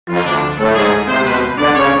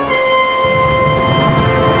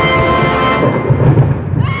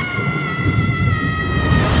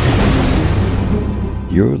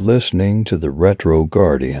listening to the Retro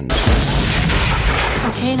Guardians.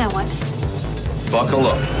 Okay, now what? Buckle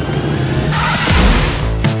up.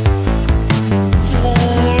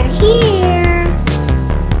 Here.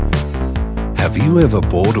 Have you ever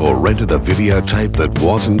bought or rented a videotape that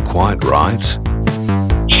wasn't quite right?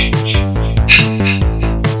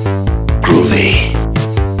 Groovy.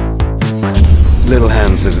 Little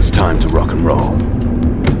Hand says it's time to rock and roll.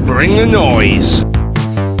 Bring the noise.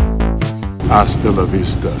 Hasta la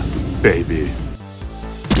vista, baby.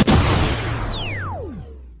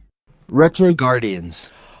 Retro Guardians.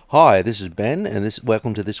 Hi, this is Ben, and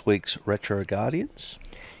welcome to this week's Retro Guardians.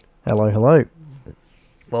 Hello.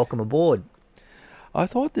 Welcome aboard. I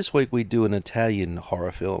thought this week we'd do an Italian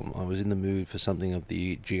horror film. I was in the mood for something of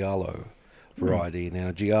the giallo variety.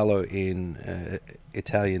 Now, giallo in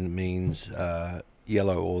Italian means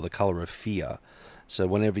yellow or the colour of fear. So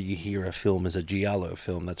whenever you hear a film as a giallo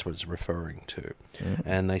film, that's what it's referring to. Mm.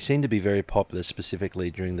 And they seem to be very popular, specifically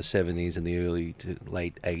during the 70s and the early to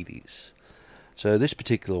late 80s. So this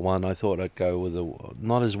particular one, I thought I'd go with a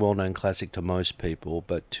not as well-known classic to most people,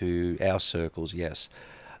 but to our circles, yes.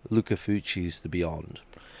 Luca Fucci's The Beyond.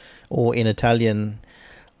 Or in Italian,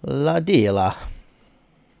 La Dila.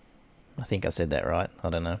 I think I said that right. I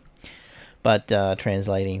don't know. But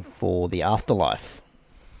translating for The Afterlife.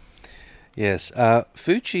 Yes,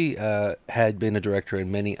 Fucci had been a director in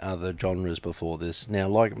many other genres before this. Now,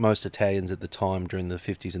 like most Italians at the time during the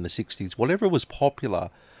 50s and the 60s, whatever was popular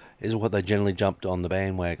is what they generally jumped on the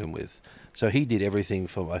bandwagon with. So he did everything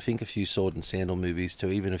from, I think, a few sword and sandal movies to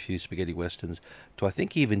even a few spaghetti westerns to, I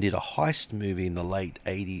think he even did a heist movie in the late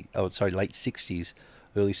 60s,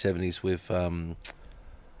 early 70s with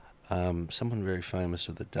someone very famous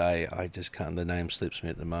of the day. I just can't, the name slips me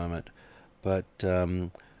at the moment. But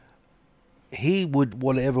he would,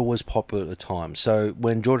 whatever was popular at the time. So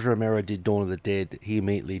when George Romero did Dawn of the Dead, he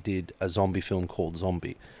immediately did a zombie film called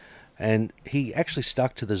Zombie. And he actually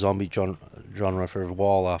stuck to the zombie genre for a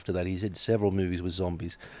while after that. He did several movies with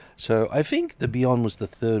zombies. So I think The Beyond was the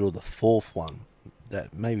third or the fourth one,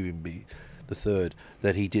 that maybe would be the third,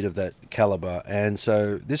 that he did of that caliber. And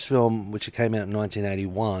so this film, which came out in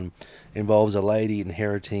 1981, involves a lady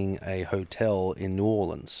inheriting a hotel in New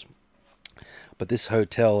Orleans. But this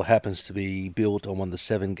hotel happens to be built on one of the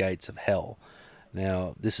seven gates of hell.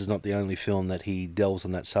 Now, this is not the only film that he delves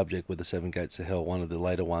on that subject with the Seven Gates of Hell. One of the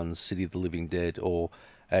later ones, City of the Living Dead, or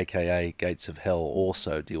AKA Gates of Hell,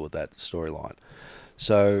 also deal with that storyline.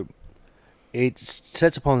 So it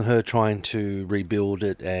sets upon her trying to rebuild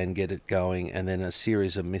it and get it going, and then a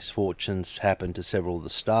series of misfortunes happen to several of the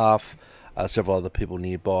staff, several other people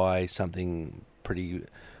nearby. Something pretty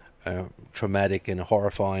traumatic and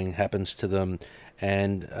horrifying happens to them,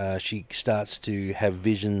 and she starts to have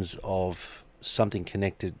visions of something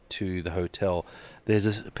connected to the hotel. There's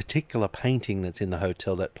a particular painting that's in the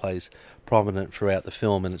hotel that plays prominent throughout the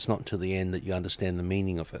film, and it's not until the end that you understand the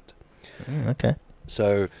meaning of it. Okay.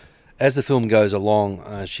 So as the film goes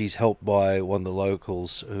along, she's helped by one of the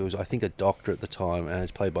locals, who was, I think, a doctor at the time, and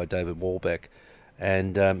it's played by David Warbeck.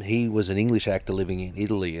 And he was an English actor living in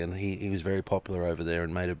Italy, and he was very popular over there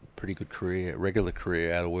and made a pretty good career, regular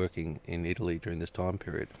career out of working in Italy during this time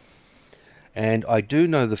period. And I do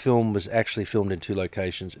know the film was actually filmed in two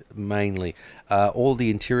locations, mainly. All the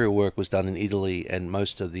interior work was done in Italy, and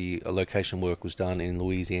most of the location work was done in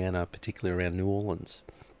Louisiana, particularly around New Orleans,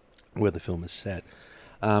 where the film is set.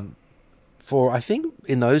 I think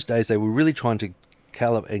in those days they were really trying to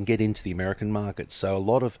calibrate and get into the American market. So a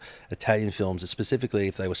lot of Italian films, specifically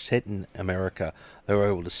if they were set in America, they were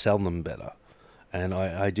able to sell them better. And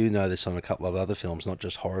I do know this on a couple of other films, not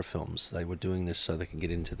just horror films. They were doing this so they can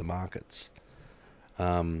get into the markets.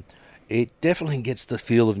 It definitely gets the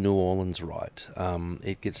feel of New Orleans right.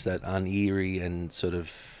 It gets that uneery and sort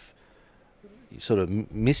of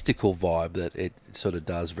mystical vibe that it sort of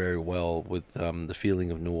does very well with the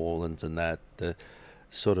feeling of New Orleans, and that the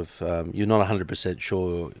sort of you're not 100%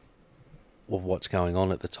 sure of what's going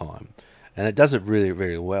on at the time, and it does it really,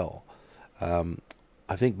 very well.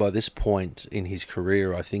 I think by this point in his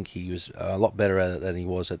career, I think he was a lot better at it than he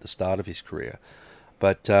was at the start of his career.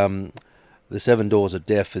 But The Seven Doors of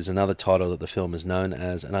Death is another title that the film is known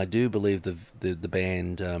as, and I do believe the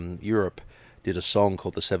band Europe did a song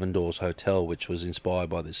called The Seven Doors Hotel, which was inspired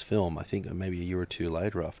by this film, I think maybe a year or two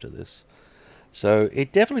later after this. So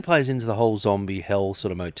it definitely plays into the whole zombie hell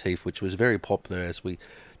sort of motif, which was very popular, as we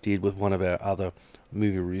did with one of our other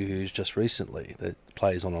movie reviews just recently, that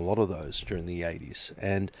plays on a lot of those during the 80s.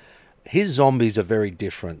 And his zombies are very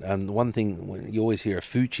different. And one thing, you always hear a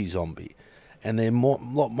Fucci zombie, and they're a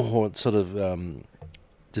lot more sort of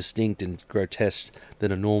distinct and grotesque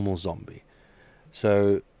than a normal zombie.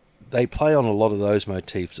 So they play on a lot of those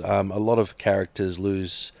motifs. A lot of characters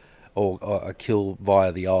lose or are killed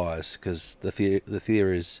via the eyes because the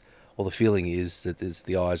fear is, or the feeling is, that it's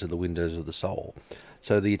the eyes are the windows of the soul.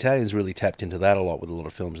 So the Italians really tapped into that a lot with a lot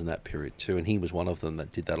of films in that period too, and he was one of them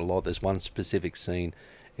that did that a lot. There's one specific scene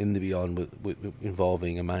in The Beyond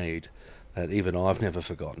involving a maid that even I've never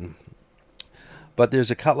forgotten. But there's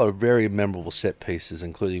a couple of very memorable set pieces,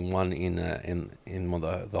 including one in one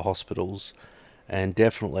of the hospitals, and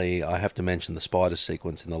definitely I have to mention the spider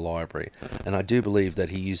sequence in the library. And I do believe that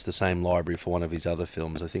he used the same library for one of his other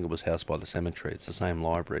films. I think it was House by the Cemetery. It's the same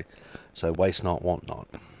library. So waste not, want not.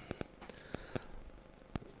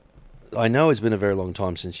 I know it's been a very long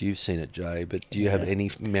time since you've seen it, Jay, but do you have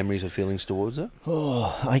any memories or feelings towards it?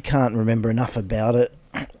 Oh, I can't remember enough about it.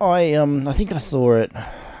 I think I saw it,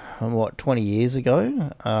 20 years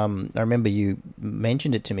ago. I remember you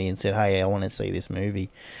mentioned it to me and said, hey, I want to see this movie,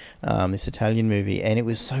 this Italian movie, and it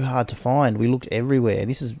was so hard to find. We looked everywhere.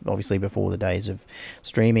 This is obviously before the days of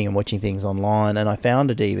streaming and watching things online, and I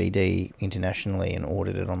found a DVD internationally and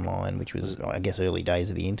ordered it online, which was, I guess, early days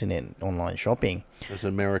of the internet, online shopping. It was an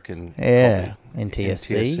American copy.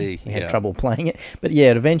 NTSC. We had trouble playing it. But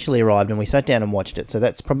yeah, it eventually arrived and we sat down and watched it. So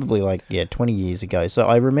that's probably 20 years ago. So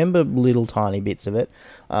I remember little tiny bits of it,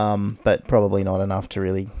 but probably not enough to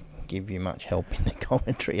really give you much help in the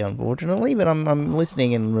commentary, unfortunately. But I'm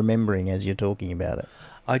listening and remembering as you're talking about it.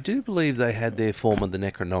 I do believe they had their form of the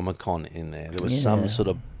Necronomicon in there. There was some sort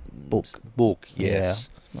of book, yes.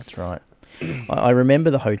 Yeah, that's right. I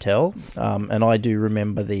remember the hotel, and I do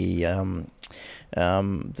remember the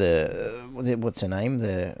what's her name?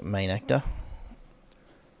 The main actor.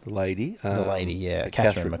 The lady. The lady, yeah.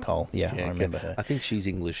 Catherine McCall. Yeah, I remember her. I think she's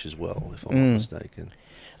English as well, if I'm not mistaken.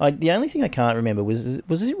 The only thing I can't remember was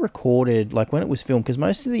it recorded, when it was filmed, because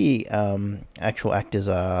most of the actual actors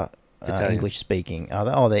are English speaking. Are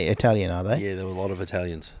they? Oh, they're Italian, are they? Yeah, there were a lot of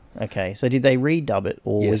Italians. Okay, so did they redub it,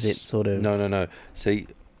 or was it sort of... No. See,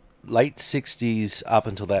 late 60s up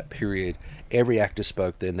until that period, every actor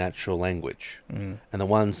spoke their natural language. And the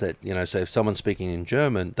ones that, so if someone's speaking in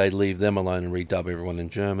German, they'd leave them alone and redub everyone in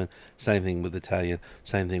German. Same thing with Italian,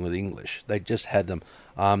 same thing with English. They just had them.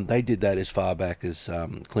 They did that as far back as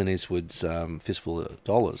Clint Eastwood's Fistful of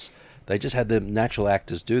Dollars. They just had the natural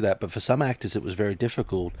actors do that, but for some actors it was very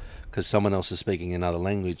difficult because someone else is speaking another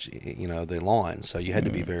language, their lines, so you had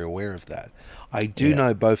to be very aware of that. I do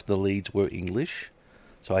know both the leads were English,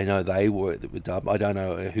 so I know they were dubbed. I don't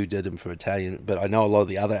know who did them for Italian, but I know a lot of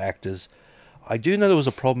the other actors. I do know there was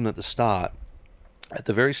a problem at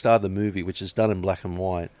the very start of the movie, which is done in black and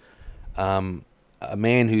white. A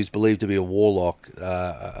man who's believed to be a warlock,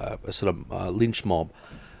 a sort of lynch mob.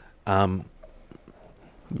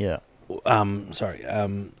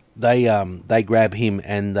 They grab him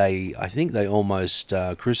and I think they almost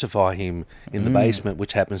crucify him in the basement,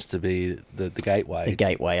 which happens to be the gateway. The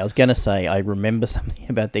gateway. I was going to say, I remember something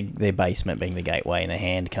about their basement being the gateway and a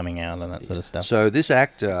hand coming out and that sort of stuff. So this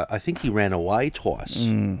actor, I think he ran away twice.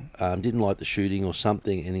 Didn't like the shooting or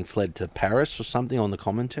something, and he fled to Paris or something on the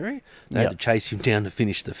commentary. They had to chase him down to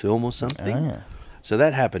finish the film or something. So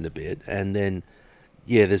that happened a bit, and then...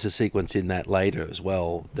 Yeah, there's a sequence in that later as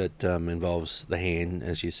well that involves the hand,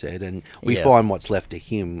 as you said, and we find what's left of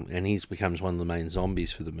him, and he becomes one of the main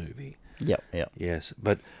zombies for the movie. Yep. Yes,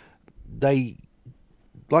 but they,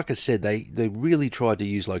 like I said, they really tried to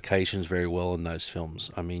use locations very well in those films.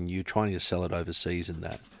 I mean, you're trying to sell it overseas in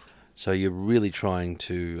that, so you're really trying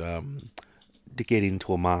to get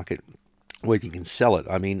into a market where you can sell it.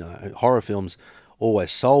 I mean, horror films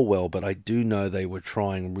always sold well, but I do know they were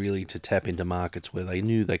trying really to tap into markets where they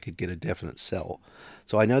knew they could get a definite sell.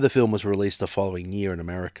 So I know the film was released the following year in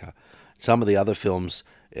America. Some of the other films,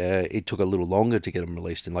 it took a little longer to get them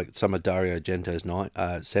released, and like some of Dario Argento's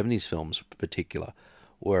 70s films in particular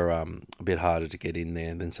were a bit harder to get in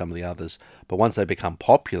there than some of the others. But once they become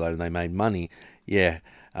popular and they made money,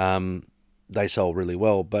 they sold really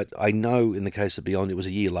well. But I know in the case of Beyond, it was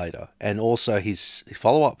a year later. And also his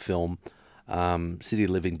follow-up film, City of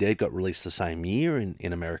the Living Dead, got released the same year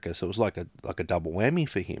in America, so it was like a double whammy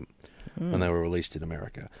for him when they were released in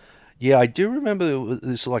America. Yeah, I do remember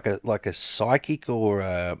there's like a psychic or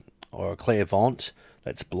a clairvoyant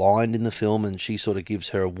that's blind in the film, and she sort of gives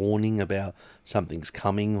her a warning about something's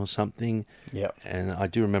coming or something. Yeah, and I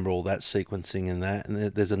do remember all that sequencing and that.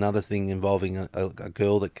 And there's another thing involving a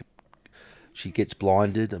girl that she gets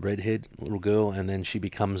blinded, a redhead little girl, and then she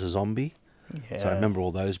becomes a zombie. Yeah. So I remember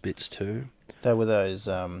all those bits too. They were those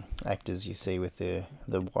actors you see with the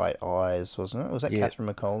white eyes, wasn't it? Was that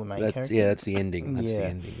Catherine McCall, the main character? Yeah, that's the ending. The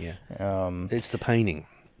ending, it's the painting.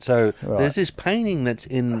 So Right. there's this painting that's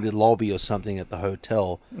in the lobby or something at the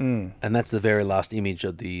hotel, and that's the very last image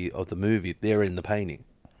of the movie. They're in the painting.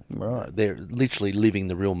 Right. They're literally living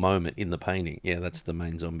the real moment in the painting. Yeah, that's the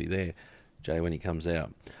main zombie there, Jay, when he comes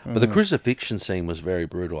out. But the crucifixion scene was very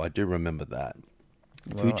brutal. I do remember that.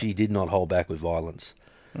 Fuji did not hold back with violence.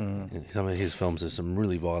 In some of his films, there's some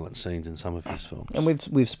really violent scenes in some of his films. And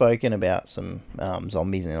we've spoken about some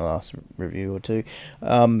zombies in the last review or two.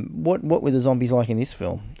 What were the zombies like in this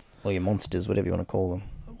film? Or your monsters, whatever you want to call them.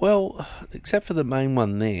 Well, except for the main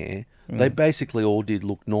one there, they basically all did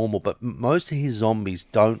look normal, but most of his zombies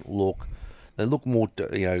don't look... They look more,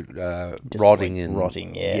 Just rotting. like And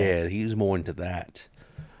rotting, yeah. Yeah, he was more into that.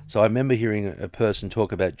 So I remember hearing a person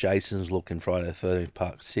talk about Jason's look in Friday the 13th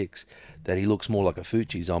Part 6, that he looks more like a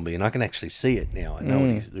Fuji zombie, and I can actually see it now. I know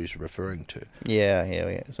what he's referring to.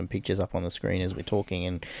 Yeah. Some pictures up on the screen as we're talking,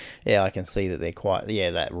 and yeah, I can see that they're quite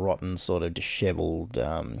that rotten sort of dishevelled,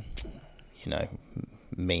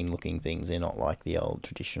 mean-looking things. They're not like the old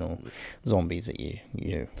traditional zombies that you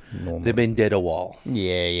normally. They've been dead a while.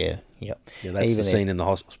 Yeah. Yeah, that's the scene in the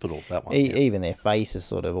hospital, that one. Even their face is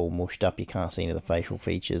sort of all mushed up. You can't see into the facial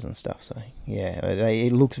features and stuff. So, yeah,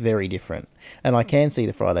 it looks very different. And I can see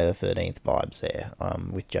the Friday the 13th vibes there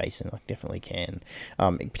with Jason. I definitely can.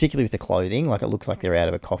 Particularly with the clothing. Like, it looks like they're out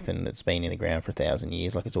of a coffin that's been in the ground for 1,000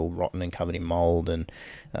 years. Like, it's all rotten and covered in mould and,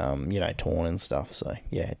 torn and stuff. So,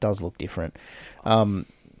 yeah, it does look different.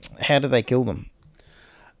 How do they kill them?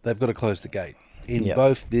 They've got to close the gate. In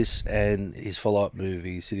both this and his follow-up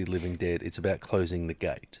movie, City of the Living Dead, it's about closing the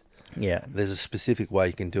gate. Yeah. There's a specific way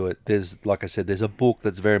you can do it. There's, like I said, there's a book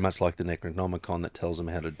that's very much like the Necronomicon that tells them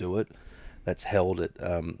how to do it. That's held at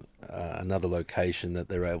another location that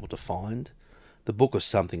they're able to find. The book is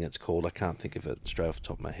something it's called. I can't think of it straight off the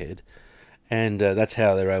top of my head. And that's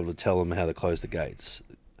how they're able to tell them how to close the gates.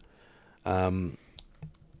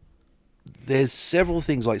 There's several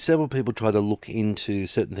things, like several people try to look into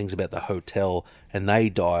certain things about the hotel and they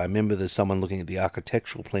die. I remember there's someone looking at the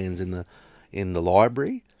architectural plans in the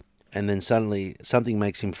library, and then suddenly something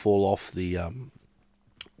makes him fall off the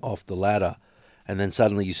ladder, and then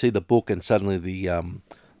suddenly you see the book and suddenly the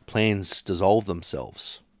plans dissolve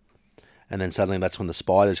themselves. And then suddenly that's when the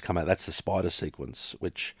spiders come out. That's the spider sequence,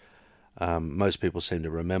 which most people seem to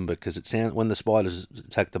remember, because when the spiders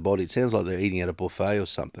attack the body, it sounds like they're eating at a buffet or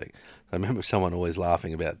something. I remember someone always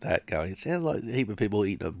laughing about that, going, it sounds like a heap of people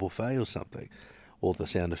eating a buffet or something, all the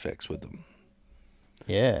sound effects with them.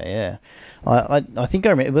 Yeah. I think I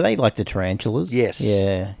remember, were they like the tarantulas? Yes.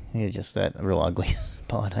 Yeah, just that real ugly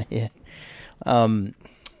spider, yeah. No,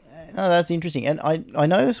 that's interesting. And I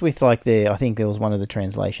noticed with I think there was one of the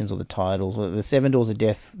translations or the titles, the Seven Doors of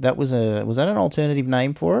Death, was that an alternative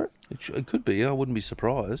name for it? It could be, I wouldn't be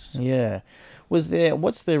surprised. Yeah. What's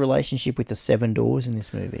the relationship with the seven doors in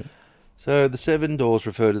this movie? So the seven doors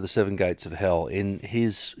refer to the seven gates of hell. In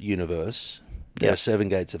his universe, there are seven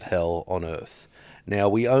gates of hell on Earth. Now,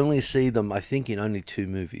 we only see them, I think, in only 2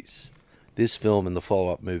 movies. This film and the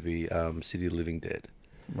follow-up movie, City of the Living Dead.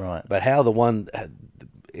 Right. But how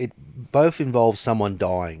it both involves someone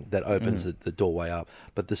dying that opens the doorway up.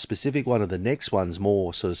 But the specific one of the next one's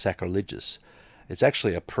more sort of sacrilegious. It's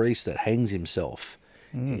actually a priest that hangs himself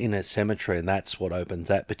in a cemetery, and that's what opens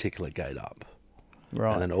that particular gate up.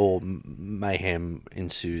 Right. And then all mayhem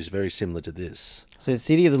ensues, very similar to this. So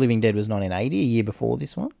City of the Living Dead was 1980, a year before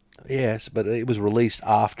this one? Yes, but it was released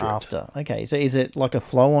after Okay, so is it like a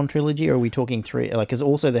flow-on trilogy, or are we talking 3? Like, because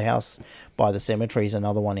also the House by the Cemetery is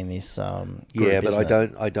another one in this group, yeah, but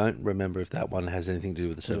isn't I don't remember if that one has anything to do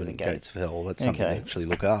with the Seven Gates of Hell. That's something to actually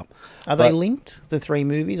look up. Are they linked, the 3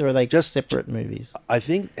 movies, or are they just separate movies? I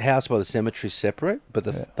think House by the Cemetery is separate, but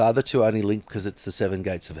the other 2 are only linked because it's the Seven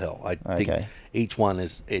Gates of Hell. I think each one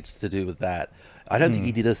it's to do with that. I don't think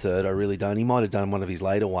he did a third. I really don't. He might have done one of his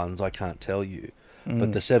later ones. I can't tell you.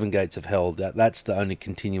 But the Seven Gates of Hell, that's the only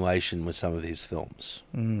continuation with some of his films.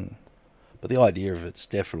 But the idea of it's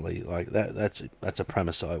definitely like that's a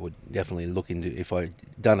premise I would definitely look into. If I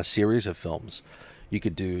done a series of films, you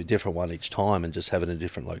could do a different one each time and just have it in a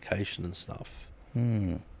different location and stuff.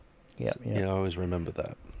 Yeah. I always remember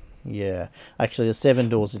that. Yeah. Actually, the Seven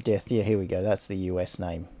Doors of Death, here we go. That's the US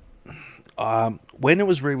name. When it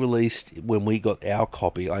was re-released, when we got our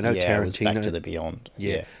copy, I know Tarantino... it was Back to the Beyond.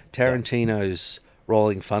 Yeah. Tarantino's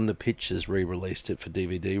Rolling Thunder Pictures re-released it for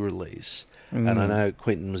DVD release. And I know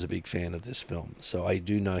Quentin was a big fan of this film, so I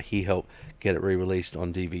do know he helped get it re-released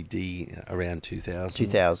on DVD around 2000.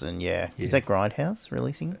 2000, yeah. Is that Grindhouse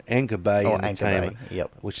releasing? Anchor Bay Oh, Anchor Entertainment, Bay,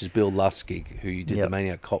 yep. which is Bill Lustig, who did the Yep.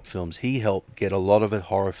 Maniac Cop films. He helped get a lot of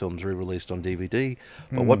horror films re-released on DVD.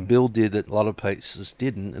 But what Bill did that a lot of places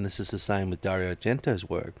didn't, and this is the same with Dario Argento's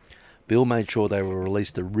work, Bill made sure they were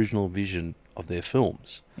released the original vision of their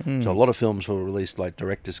films. So a lot of films were released like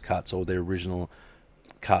director's cuts, or their original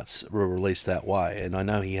cuts were released that way. And I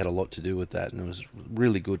know he had a lot to do with that, and it was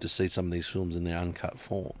really good to see some of these films in their uncut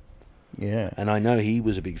form. Yeah. And I know he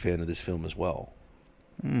was a big fan of this film as well.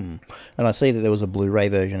 And I see that there was a Blu-ray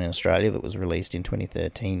version in Australia that was released in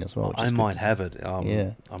 2013 as well. Which I is good might to have it.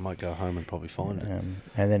 Yeah. I might go home and probably find it.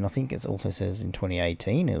 and then I think it also says in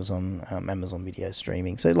 2018 it was on Amazon Video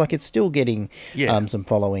Streaming. So, like, it's still getting some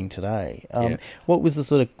following today. What was the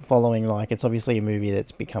sort of following like? It's obviously a movie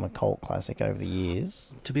that's become a cult classic over the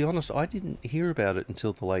years. To be honest, I didn't hear about it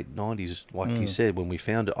until the late 90s, like you said, when we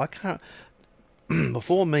found it. I can't...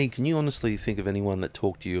 Before me, can you honestly think of anyone that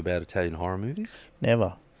talked to you about Italian horror movies?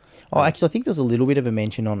 Never. Oh, actually, I think there was a little bit of a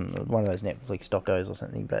mention on one of those Netflix docos or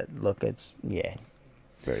something, but look, it's,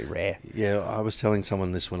 very rare. Yeah, I was telling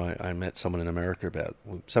someone this when I met someone in America about...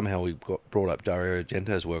 Somehow we got brought up Dario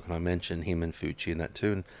Argento's work, and I mentioned him and Fucci and that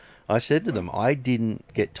too, and I said to them, I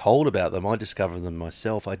didn't get told about them, I discovered them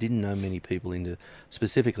myself. I didn't know many people into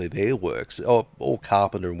specifically their works, or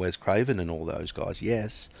Carpenter and Wes Craven and all those guys,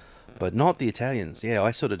 yes, but not the Italians. Yeah,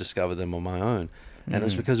 I sort of discovered them on my own. And it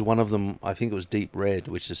was because one of them, I think it was Deep Red,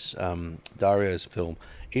 which is Dario's film.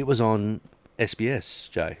 It was on SBS,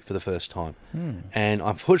 Jay, for the first time. And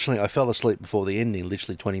unfortunately, I fell asleep before the ending,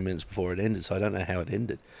 literally 20 minutes before it ended, so I don't know how it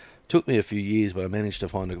ended. Took me a few years, but I managed to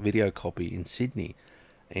find a video copy in Sydney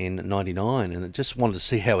in 99, and I just wanted to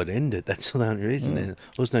see how it ended. That's the only reason. There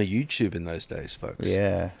was no YouTube in those days, folks.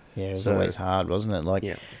 Yeah, it was So- always hard, wasn't it? Like,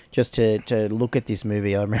 Yeah. just to look at this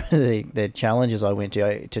movie, I remember the challenges I went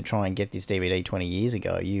to try and get this DVD 20 years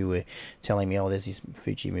ago. You were telling me, there's this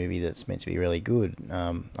Fucci movie that's meant to be really good.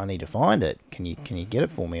 I need to find it. Can you get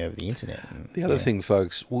it for me over the internet? And, The other thing,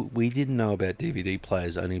 folks, we didn't know about DVD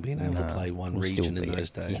players only being able to play one we'll still region in forget. those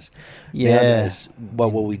days. Yeah. Nowadays, well,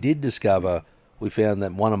 what we did discover, we found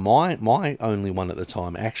that one of my only one at the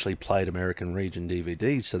time actually played American region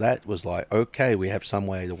DVDs. So that was like, okay, we have some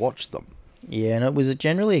way to watch them. Yeah, and it was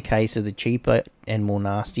generally a case of the cheaper and more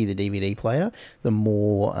nasty the DVD player, the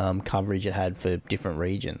more coverage it had for different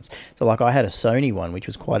regions. So, like, I had a Sony one, which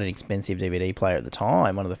was quite an expensive DVD player at the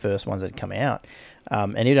time, one of the first ones that had come out,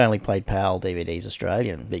 and it only played PAL DVDs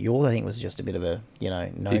Australian. But yours, I think, was just a bit of a,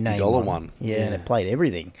 no-name $50 one. Yeah, and it played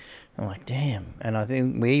everything. I'm like, damn. And I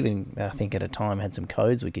think we even, at a time, had some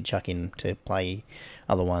codes we could chuck in to play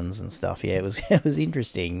other ones and stuff. Yeah, it was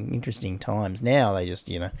interesting times. Now they just,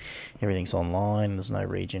 everything's online. There's no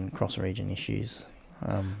cross-region issues.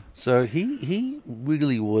 So he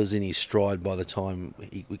really was in his stride by the time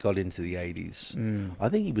we got into the 80s. I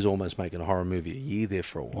think he was almost making a horror movie a year there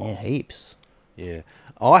for a while. Yeah, heaps. Yeah.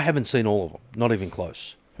 I haven't seen all of them, not even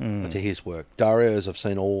close to his work. Dario's I've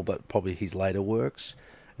seen all but probably his later works.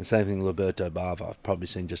 And same thing with Roberto Bava. I've probably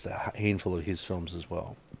seen just a handful of his films as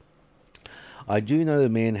well. I do know the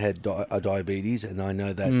man had diabetes, and I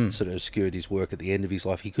know that sort of obscured his work at the end of his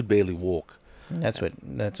life. He could barely walk. That's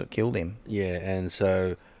what killed him. Yeah, and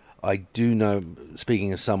so I do know,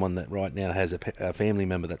 speaking of someone that right now has a family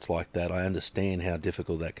member that's like that, I understand how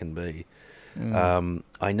difficult that can be.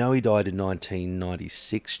 I know he died in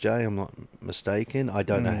 1996, Jay, I'm not mistaken. I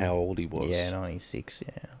don't know how old he was. Yeah, 96,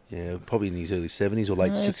 yeah. Yeah, probably in his early 70s or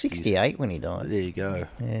late 60s. 68 when he died. There you go.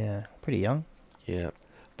 Yeah, pretty young. Yeah.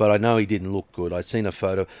 But I know he didn't look good. I'd seen a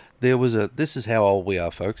photo. This is how old we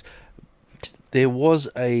are, folks. There was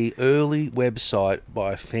a early website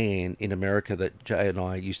by a fan in America that Jay and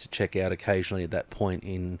I used to check out occasionally at that point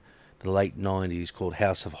in the late 90s called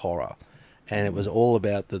House of Horror. And it was all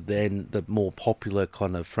about the more popular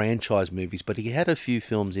kind of franchise movies. But he had a few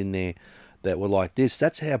films in there that were like this.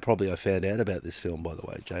 That's how probably I found out about this film, by the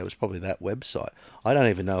way, Jay. It was probably that website. I don't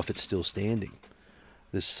even know if it's still standing,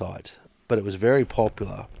 this site. But it was very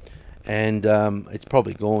popular. And it's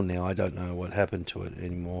probably gone now. I don't know what happened to it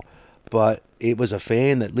anymore. But it was a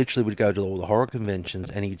fan that literally would go to all the horror conventions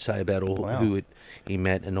and he'd say about who he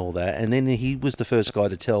met and all that. And then he was the first guy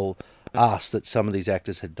to tell us that some of these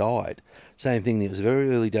actors had died. Same thing, it was very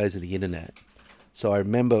early days of the internet. So I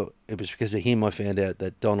remember it was because of him I found out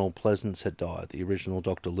that Donald Pleasance had died, the original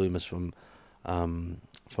Dr. Loomis from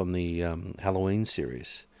the Halloween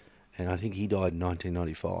series. And I think he died in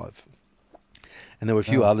 1995. And there were a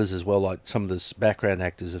few others as well, like some of the background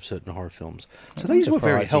actors of certain horror films. So these were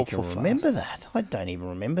very helpful for us. Remember that? I don't even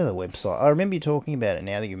remember the website. I remember you talking about it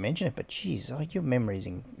now that you mention it, but geez, like your memory's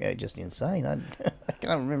just insane. I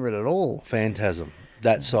can't remember it at all. Phantasm.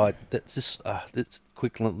 That site, that's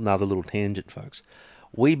another little tangent, folks.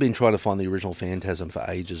 We've been trying to find the original Phantasm for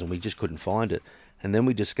ages, and we just couldn't find it. And then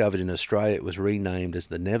we discovered in Australia it was renamed as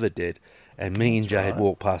the Never Dead. And me and Jay had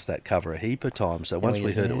walked past that cover a heap of times. So once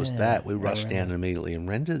we heard it was that, we rushed down immediately and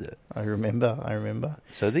rented it. I remember.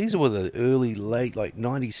 So these were the late, like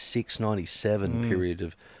 96, 97 period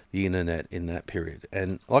of the internet in that period.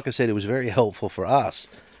 And like I said, it was very helpful for us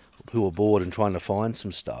who were bored and trying to find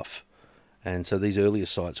some stuff. And so these earlier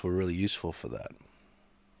sites were really useful for that.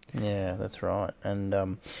 Yeah, that's right.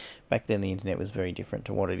 And back then the internet was very different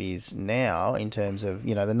to what it is now in terms of,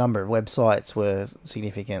 the number of websites were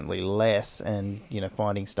significantly less, and,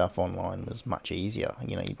 finding stuff online was much easier.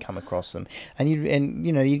 You'd come across them and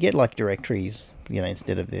you'd get like directories,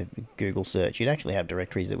 instead of the Google search, you'd actually have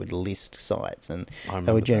directories that would list sites, and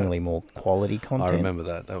they were generally more quality content. I remember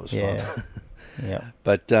that. That was fun. Yeah.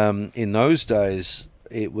 But in those days,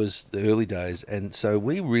 it was the early days, and so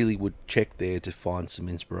we really would check there to find some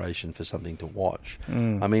inspiration for something to watch.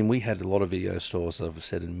 I mean, we had a lot of video stores, as I've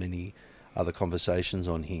said in many other conversations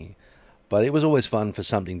on here, but it was always fun for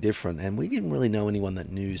something different, and we didn't really know anyone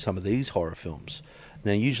that knew some of these horror films.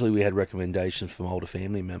 Now, usually we had recommendations from older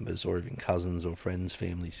family members or even cousins or friends,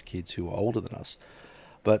 families, kids who were older than us,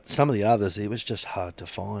 but some of the others, it was just hard to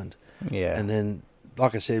find. Yeah. And then,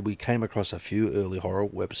 like I said, we came across a few early horror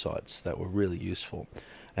websites that were really useful.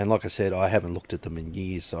 And like I said, I haven't looked at them in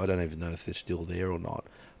years, so I don't even know if they're still there or not.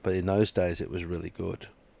 But in those days, it was really good.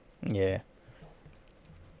 Yeah.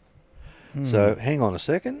 So hang on a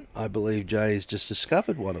second. I believe Jay's just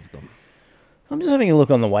discovered one of them. I'm just having a look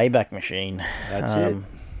on the Wayback Machine. That's it.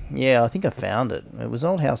 Yeah, I think I found it. It was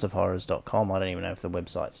oldhouseofhorrors.com. I don't even know if the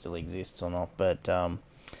website still exists or not, but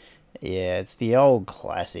yeah, it's the old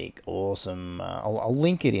classic, awesome. I'll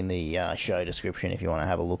link it in the show description if you want to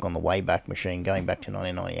have a look on the Wayback Machine, going back to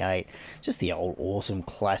 1998. Just the old, awesome,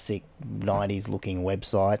 classic 90s looking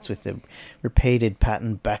websites with the repeated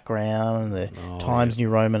pattern background, the Times New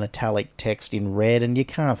Roman italic text in red, and you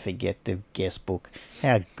can't forget the guest book.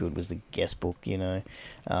 How good was the guest book, I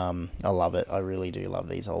love it. I really do love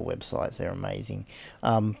these old websites. They're amazing.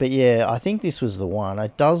 But yeah, I think this was the one.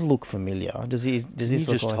 It does look familiar. Does this look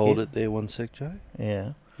just like hold it there one sec, Jay?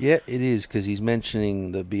 Yeah. Yeah, it is, because he's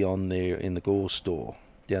mentioning the Beyond there in the Gore store.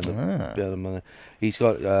 Down the he's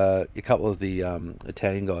got a couple of the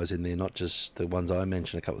Italian guys in there, not just the ones I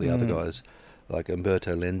mentioned, a couple of the other guys, like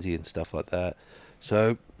Umberto Lenzi and stuff like that.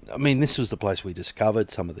 So, I mean, this was the place we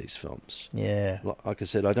discovered some of these films. Yeah. Like I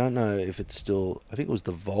said, I don't know if it's still... I think it was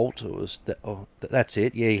The Vault. Or was that, that's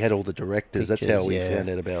it. Yeah, he had all the directors. Pictures, that's how we found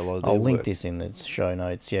out about a lot of their I'll link work. this in the show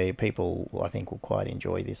notes. Yeah, people, I think, will quite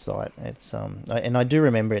enjoy this site. It's and I do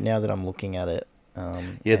remember it now that I'm looking at it.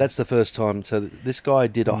 Yeah, that's the first time. So this guy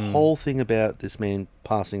did a whole thing about this man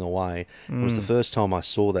passing away. It was the first time I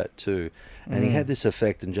saw that too. And he had this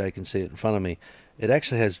effect, and Jay can see it in front of me. It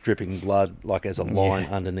actually has dripping blood, like as a line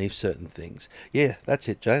underneath certain things. Yeah, that's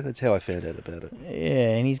it, Jay. That's how I found out about it. Yeah,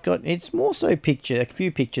 and he's got... It's more so a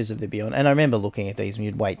few pictures of the Beyond. And I remember looking at these, and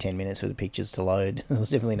you'd wait 10 minutes for the pictures to load. There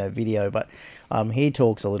was definitely no video, but he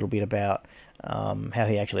talks a little bit about how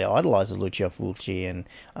he actually idolises Lucio Fulci and,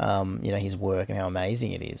 his work and how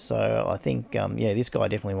amazing it is. So I think, this guy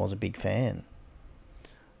definitely was a big fan.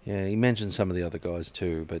 Yeah, he mentioned some of the other guys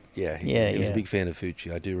too, but he was a big fan of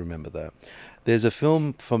Fucci. I do remember that. There's a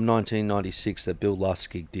film from 1996 that Bill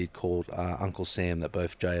Lustig did called Uncle Sam that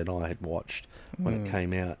both Jay and I had watched when it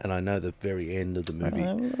came out, and I know the very end of the movie.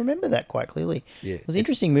 I remember that quite clearly. Yeah, it was an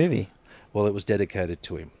interesting movie. Well, it was dedicated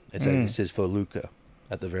to him. It says for Luca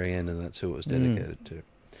at the very end, and that's who it was dedicated to.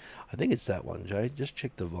 I think it's that one, Jay. Just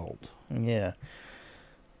check the vault. Yeah.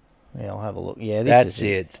 Yeah, I'll have a look. Yeah, that's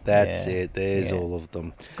it. That's it. There's all of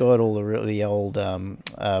them. It's got all the old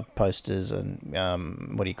posters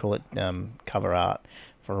and what do you call it? Cover art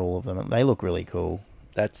for all of them. They look really cool.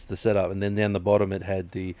 That's the setup, and then down the bottom it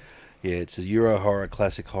had it's a Euro horror,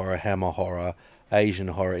 classic horror, Hammer horror, Asian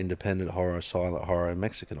horror, independent horror, silent horror, and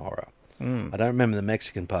Mexican horror. I don't remember the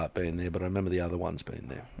Mexican part being there, but I remember the other ones being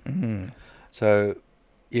there. So.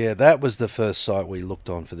 Yeah, that was the first site we looked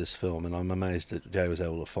on for this film, and I'm amazed that Jay was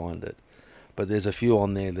able to find it. But there's a few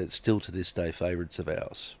on there that's still to this day favourites of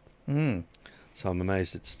ours. So I'm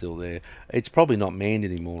amazed it's still there. It's probably not manned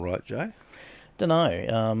anymore, right, Jay? Don't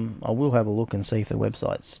know. I will have a look and see if the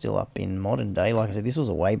website's still up in modern day. Like I said, this was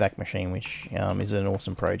a Wayback Machine, which is an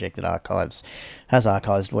awesome project that has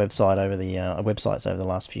archived websites over the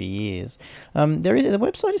last few years. The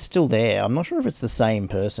website is still there. I'm not sure if it's the same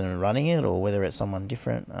person running it or whether it's someone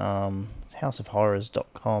different. It's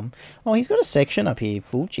houseofhorrors.com. Oh, he's got a section up here,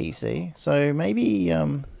 Fulci, see? So maybe...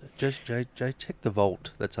 Just Jay, check the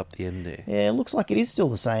vault that's up the end there. Yeah, it looks like it is still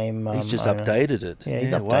the same. He's just owner. updated it. Yeah,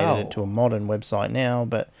 he's updated it to a modern website now,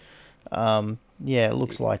 but it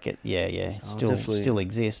looks like it. Yeah, still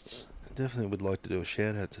exists. Definitely would like to do a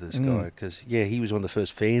shout out to this guy because he was one of the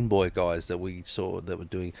first fanboy guys that we saw that were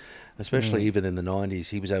doing, especially even in the 90s.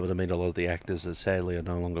 He was able to meet a lot of the actors that sadly are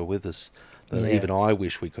no longer with us. That even I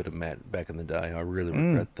wish we could have met back in the day. I really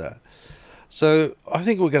regret that. So I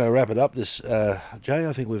think we're going to wrap it up. Jay,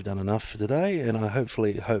 I think we've done enough for today, and I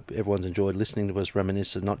hope everyone's enjoyed listening to us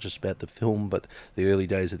reminisce not just about the film, but the early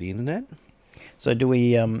days of the internet. So do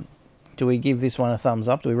we give this one a thumbs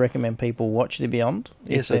up? Do we recommend people watch The Beyond?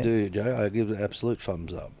 Yes, I do, Jay. I give it an absolute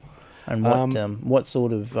thumbs up. And what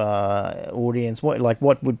sort of audience? What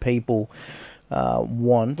would people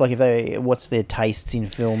want? Like, what's their tastes in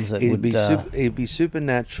films that it'd be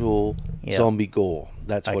supernatural zombie gore.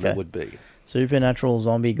 That's what it would be. Supernatural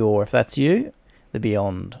zombie gore. If that's you, The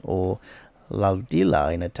Beyond, or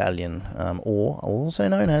L'Aldilla in Italian, or also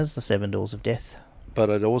known as The Seven Doors of Death. But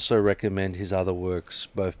I'd also recommend his other works,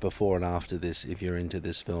 both before and after this, if you're into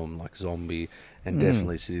this film, like Zombie, and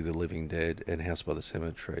definitely City of the Living Dead and House by the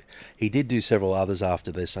Cemetery. He did do several others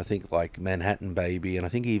after this, I think, like Manhattan Baby, and I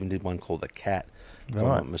think he even did one called The Cat, if I'm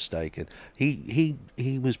not mistaken. He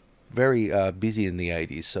was very busy in the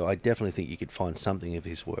 80s, so I definitely think you could find something of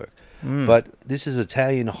his work. But this is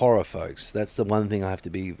Italian horror, folks. That's the one thing I have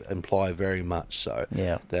to imply very much so.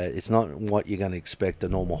 Yeah. That it's not what you're going to expect a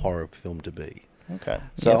normal horror film to be. Okay.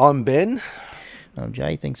 So I'm Ben. I'm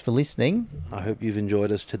Jay. Thanks for listening. I hope you've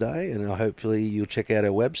enjoyed us today, and hopefully you'll check out our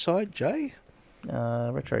website, Jay.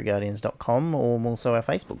 RetroGuardians.com, or also our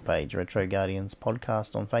Facebook page, Retro Guardians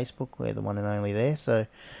Podcast on Facebook. We're the one and only there, so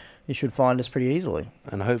you should find us pretty easily.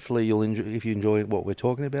 And hopefully you'll enjoy, if you enjoy what we're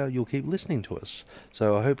talking about, you'll keep listening to us.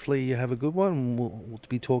 So hopefully you have a good one, and we'll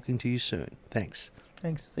be talking to you soon. Thanks.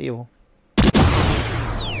 See you all.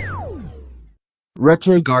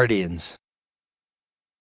 Retro Guardians.